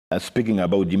Speaking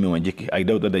about Jimmy Wanjigi, I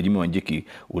doubt that Jimmy Wanjigi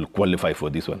will qualify for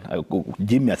this one.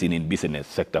 Jimmy has been in business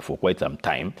sector for quite some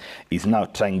time. He's now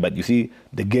trying, but you see,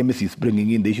 the games he's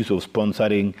bringing in, the issues of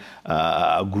sponsoring,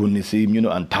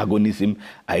 goonism, antagonism.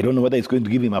 I don't know whether it's going to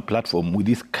give him a platform with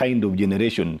this kind of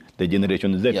generation, the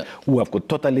Generation Z, who have got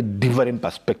totally different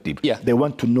perspective. They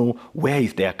want to know where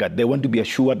is their cut. They want to be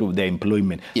assured of their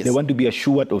employment. They want to be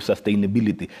assured of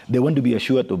sustainability. They want to be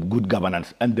assured of good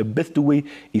governance. And the best way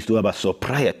is to have a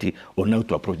sobriety on how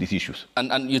to approach these issues.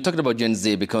 And you talked about Gen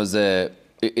Z because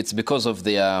it's because of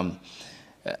their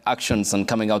actions and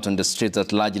coming out on the streets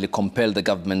that largely compelled the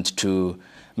government to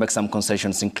make some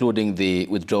concessions, including the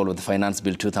withdrawal of the Finance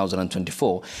Bill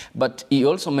 2024. But he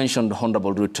also mentioned,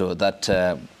 Honorable Ruto, that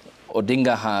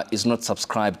Odinga is not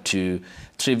subscribed to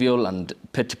trivial and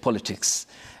petty politics,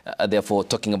 therefore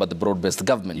talking about the broad-based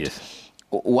government.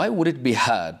 Why would it be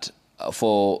hard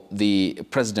for the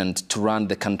president to run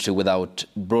the country without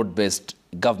broad-based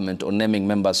government or naming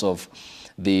members of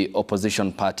the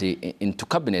opposition party into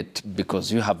cabinet,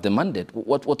 because you have the mandate?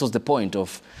 What was the point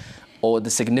of, or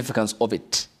the significance of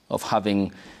it, of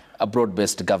having a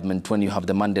broad-based government when you have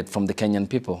the mandate from the Kenyan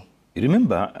people?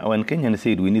 Remember when Kenyans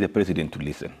said we need a president to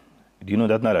listen? Do you know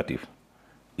that narrative?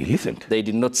 He listened. They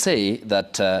did not say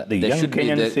that the young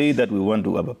Kenyans say that we want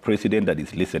to have a president that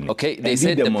is listening. Okay, they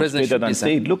said the president should listen.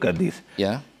 And said, look at this.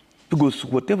 Yeah. Because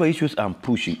whatever issues I'm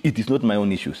pushing, it is not my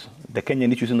own issues. The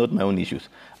Kenyan issues are not my own issues.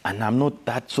 And I'm not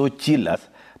that so chillers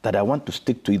that I want to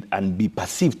stick to it and be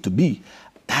perceived to be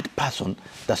that person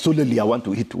that solely I want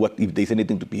to hit what if there's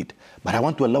anything to be hit. But I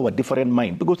want to allow a different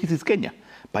mind, because this is Kenya.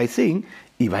 By saying,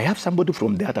 if I have somebody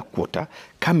from the other quarter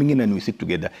coming in and we sit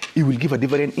together, it will give a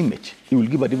different image. It will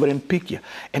give a different picture.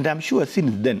 And I'm sure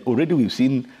since then, already we've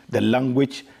seen the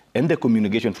language and the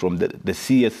communication from the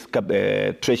CS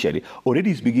Treasury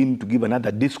already is beginning to give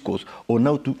another discourse on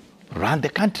how to run the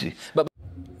country.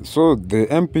 So the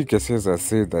MP cases has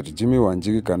said that Jimmy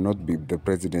Wanjigi cannot be the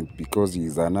president because he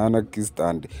is an anarchist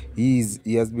and he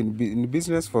has been in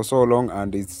business for so long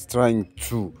and is trying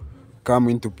to come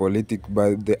into politics,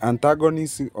 but the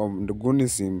antagonism of the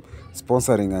goonism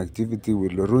sponsoring activity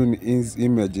will ruin his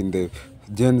image in the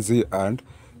Gen Z, and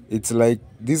it's like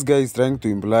this guy is trying to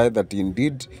imply that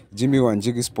indeed Jimmy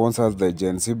Wanjigi sponsors the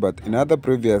Gen Z, but in other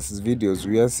previous videos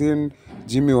we have seen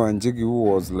Jimmy Wanjigi who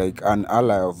was like an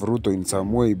ally of Ruto in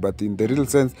some way, but in the real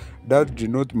sense that did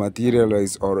not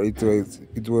materialize, or it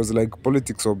was like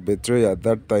politics of betrayal at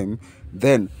that time.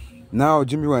 Then now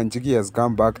Jimmy Wanjigi has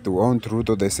come back to haunt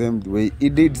Ruto the same way he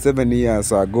did 7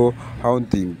 years ago,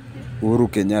 haunting Uhuru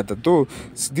Kenyatta. So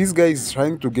this guy is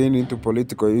trying to gain into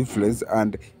political influence,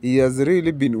 and he has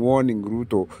really been warning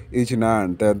Ruto each now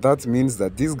and then. That means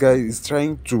that this guy is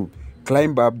trying to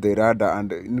climb up the radar,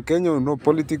 and in Kenya,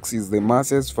 politics is the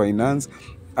masses, finance,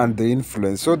 and the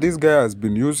influence. So this guy has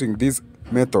been using these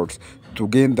methods to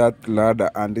gain that ladder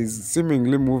and is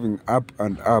seemingly moving up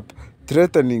and up,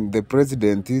 threatening the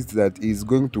president is that he's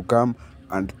going to come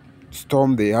and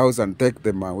storm the house and take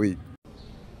them away.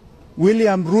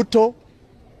 William Ruto,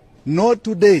 no,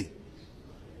 today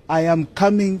I am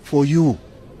coming for you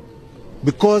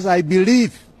because I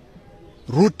believe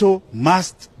Ruto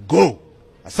must go.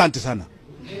 Asante sana.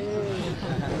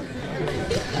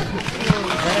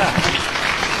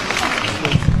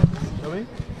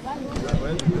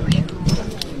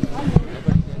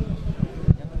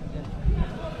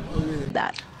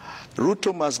 That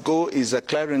Ruto must go is a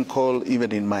clarion call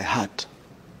even in my heart.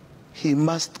 He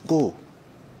must go.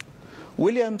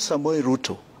 William Samoei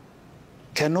Ruto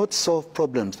cannot solve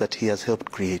problems that he has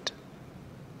helped create.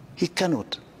 He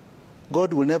cannot.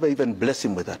 God will never even bless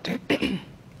him with that.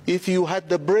 If you had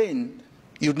the brain,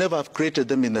 you'd never have created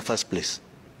them in the first place.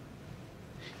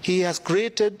 He has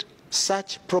created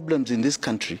such problems in this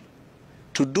country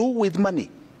to do with money,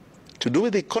 to do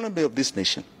with the economy of this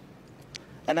nation.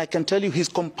 And I can tell you he's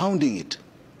compounding it.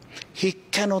 He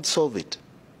cannot solve it.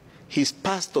 He's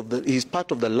part of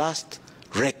the last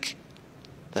wreck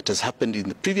that has happened in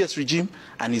the previous regime,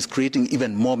 and he's creating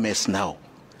even more mess now.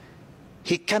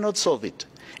 He cannot solve it.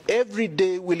 Every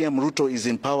day William Ruto is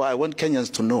in power, I want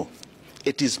Kenyans to know,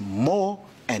 it is more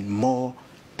and more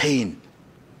pain.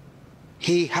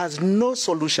 He has no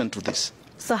solution to this.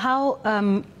 So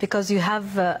how, because you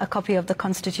have a copy of the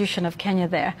Constitution of Kenya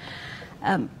there,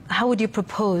 how would you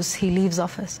propose he leaves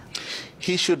office?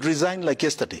 He should resign like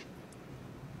yesterday,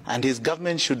 and his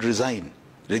government should resign.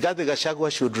 Rigathi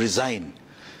Gachagua should resign.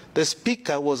 The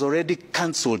speaker was already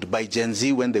cancelled by Gen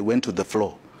Z when they went to the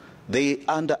floor. They,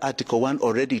 under Article 1,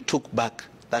 already took back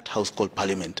that house called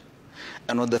Parliament.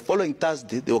 And on the following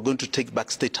Thursday, they were going to take back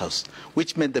State House,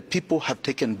 which meant the people have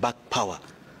taken back power.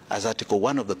 as Article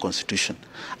 1 of the Constitution.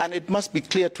 And it must be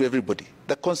clear to everybody,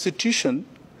 the Constitution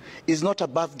is not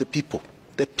above the people.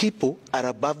 The people are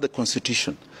above the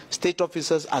Constitution. State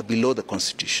officers are below the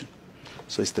Constitution.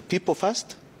 So it's the people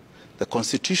first, the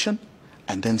Constitution,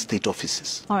 and then state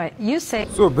offices. All right, you say...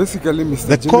 So basically, Mr.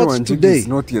 The Jimmy courts Wanjigi today is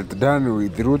not yet done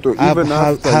with Ruto. have Even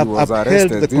after he was upheld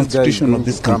arrested, the this guy is Constitution going of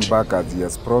this to come country. back as he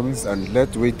has promised, and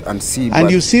let's wait and see. And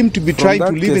But you seem to be from trying to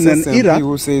that live in case, an SMP era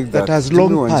who says that has Jimmy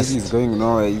long Wanjigi passed. is going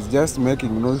nowhere. He's just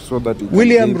making noise so that he can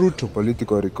William gain Ruto,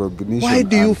 political recognition. why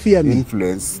do you and fear me?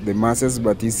 influence the masses,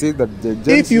 but he said that the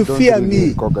If you don't fear really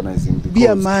me, recognize him be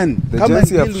a because man. the Come and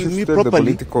agency have deal with me shifted the properly.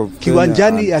 political of Kenya,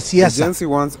 Kiwanjani and ya the siasa. agency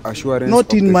wants assurance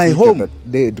Not of in the my future home, that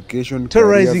their education,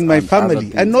 terrorizing careers, my and family, other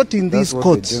and things. not in That's these what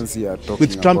courts the agency are talking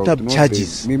with trumped about, up not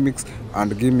charges. the mimics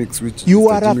and gimmicks which You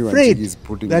Mr. are Jimmy Wanjigi afraid is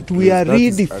putting that in we place. are That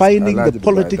is redefining the alleged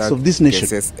by politics that of this nation.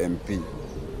 KSS MP.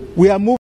 We are moving